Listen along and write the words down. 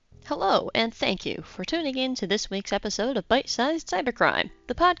Hello, and thank you for tuning in to this week's episode of Bite-Sized Cybercrime,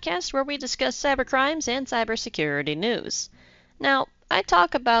 the podcast where we discuss cybercrimes and cybersecurity news. Now, I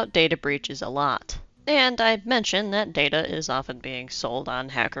talk about data breaches a lot, and I mention that data is often being sold on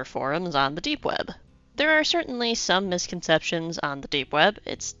hacker forums on the deep web. There are certainly some misconceptions on the deep web.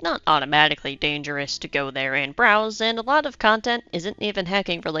 It's not automatically dangerous to go there and browse, and a lot of content isn't even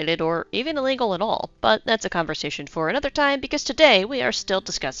hacking related or even illegal at all. But that's a conversation for another time because today we are still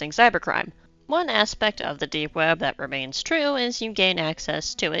discussing cybercrime. One aspect of the deep web that remains true is you gain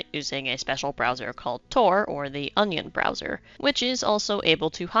access to it using a special browser called Tor, or the Onion browser, which is also able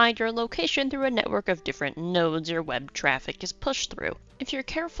to hide your location through a network of different nodes your web traffic is pushed through. If you're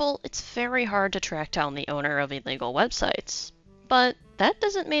careful, it's very hard to track down the owner of illegal websites. But that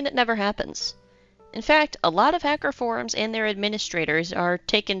doesn't mean it never happens. In fact, a lot of hacker forums and their administrators are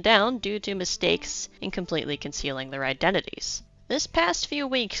taken down due to mistakes in completely concealing their identities. This past few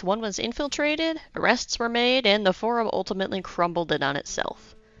weeks, one was infiltrated, arrests were made, and the forum ultimately crumbled in on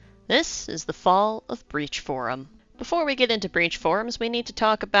itself. This is the Fall of BreachForum. Before we get into BreachForums, we need to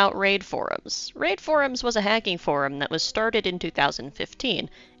talk about Raid Forums. Raid Forums was a hacking forum that was started in 2015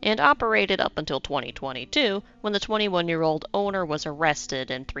 and operated up until 2022, when the 21-year-old owner was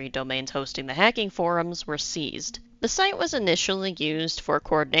arrested and 3 domains hosting the hacking forums were seized. The site was initially used for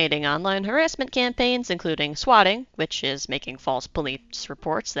coordinating online harassment campaigns, including swatting, which is making false police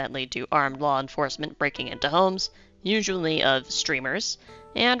reports that lead to armed law enforcement breaking into homes, usually of streamers,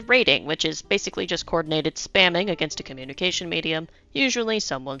 and raiding, which is basically just coordinated spamming against a communication medium, usually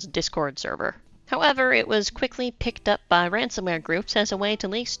someone's Discord server. However, it was quickly picked up by ransomware groups as a way to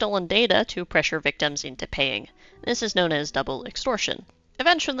leak stolen data to pressure victims into paying. This is known as double extortion.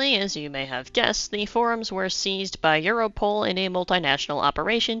 Eventually, as you may have guessed, the forums were seized by Europol in a multinational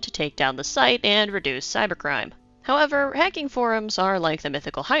operation to take down the site and reduce cybercrime. However, hacking forums are like the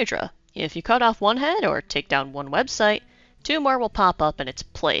mythical Hydra. If you cut off one head or take down one website, 2 more will pop up in its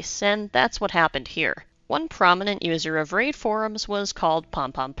place, and that's what happened here. One prominent user of raid forums was called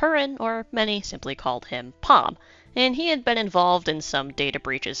Pom, or many simply called him Pom, and he had been involved in some data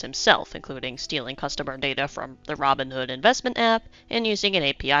breaches himself, including stealing customer data from the Robinhood investment app and using an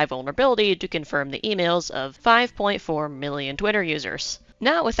API vulnerability to confirm the emails of 5.4 million Twitter users.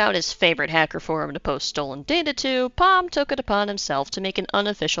 Now, without his favorite hacker forum to post stolen data to, Pom took it upon himself to make an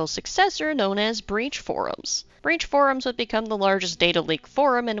unofficial successor known as BreachForums. BreachForums would become the largest data leak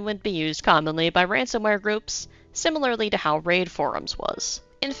forum and would be used commonly by ransomware groups, similarly to how Raid Forums was.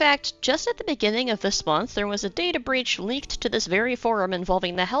 In fact, just at the beginning of this month, there was a data breach leaked to this very forum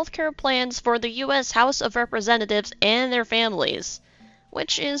involving the healthcare plans for the U.S. House of Representatives and their families,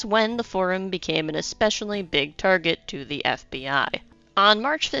 which is when the forum became an especially big target to the FBI. On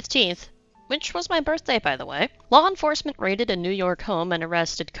March 15th, which was my birthday, by the way, law enforcement raided a New York home and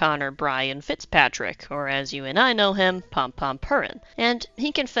arrested Connor Brian Fitzpatrick, or as you and I know him, Pom, and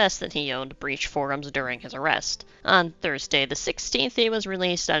he confessed that he owned breach forums during his arrest. On Thursday the 16th, he was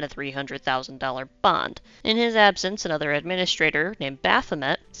released on a $300,000 bond. In his absence, another administrator named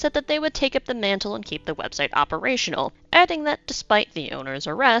Baphomet said that they would take up the mantle and keep the website operational, adding that despite the owner's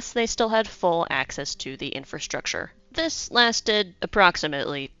arrest, they still had full access to the infrastructure. This lasted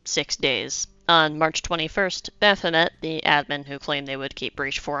approximately 6 days. On March 21st, Baphomet, the admin who claimed they would keep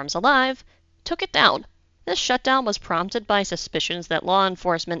breach forums alive, took it down. This shutdown was prompted by suspicions that law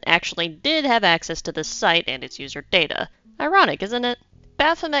enforcement actually did have access to the site and its user data. Ironic, isn't it?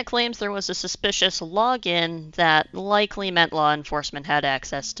 Baphomet claims there was a suspicious login that likely meant law enforcement had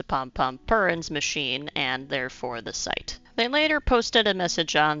access to Pom machine and therefore the site. They later posted a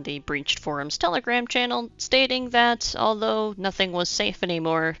message on the Breached Forums Telegram channel stating that, although nothing was safe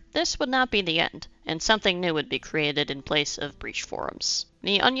anymore, this would not be the end, and something new would be created in place of Breached Forums.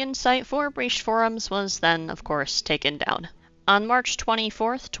 The Onion site for Breached Forums was then, of course, taken down. On March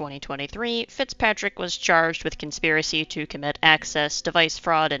 24th, 2023, Fitzpatrick was charged with conspiracy to commit access device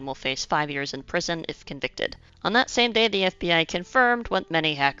fraud and will face 5 years in prison if convicted. On that same day, the FBI confirmed what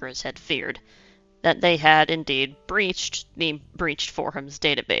many hackers had feared, that they had indeed breached the Breached Forums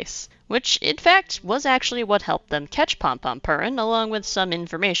database, which in fact was actually what helped them catch Pom, along with some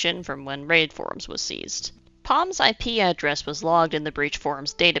information from when Raid Forums was seized. Pom's IP address was logged in the Breached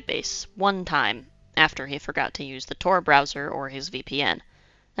Forums database one time, after he forgot to use the Tor browser or his VPN.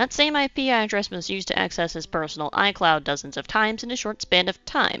 That same IP address was used to access his personal iCloud dozens of times in a short span of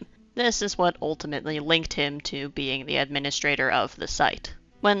time. This is what ultimately linked him to being the administrator of the site.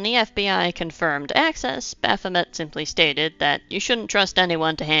 When the FBI confirmed access, Baphomet simply stated that you shouldn't trust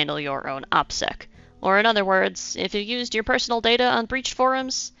anyone to handle your own OPSEC. Or in other words, if you used your personal data on breached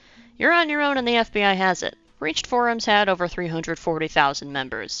forums, you're on your own and the FBI has it. BreachForums had over 340,000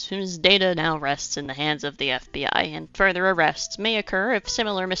 members, whose data now rests in the hands of the FBI, and further arrests may occur if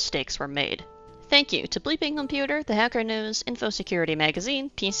similar mistakes were made. Thank you to Bleeping Computer, The Hacker News, InfoSecurity Magazine,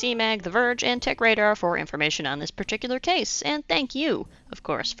 PC Mag, The Verge, and TechRadar for information on this particular case, and thank you, of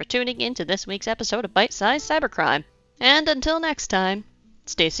course, for tuning in to this week's episode of Bite-Sized Cybercrime. And until next time,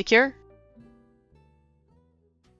 stay secure,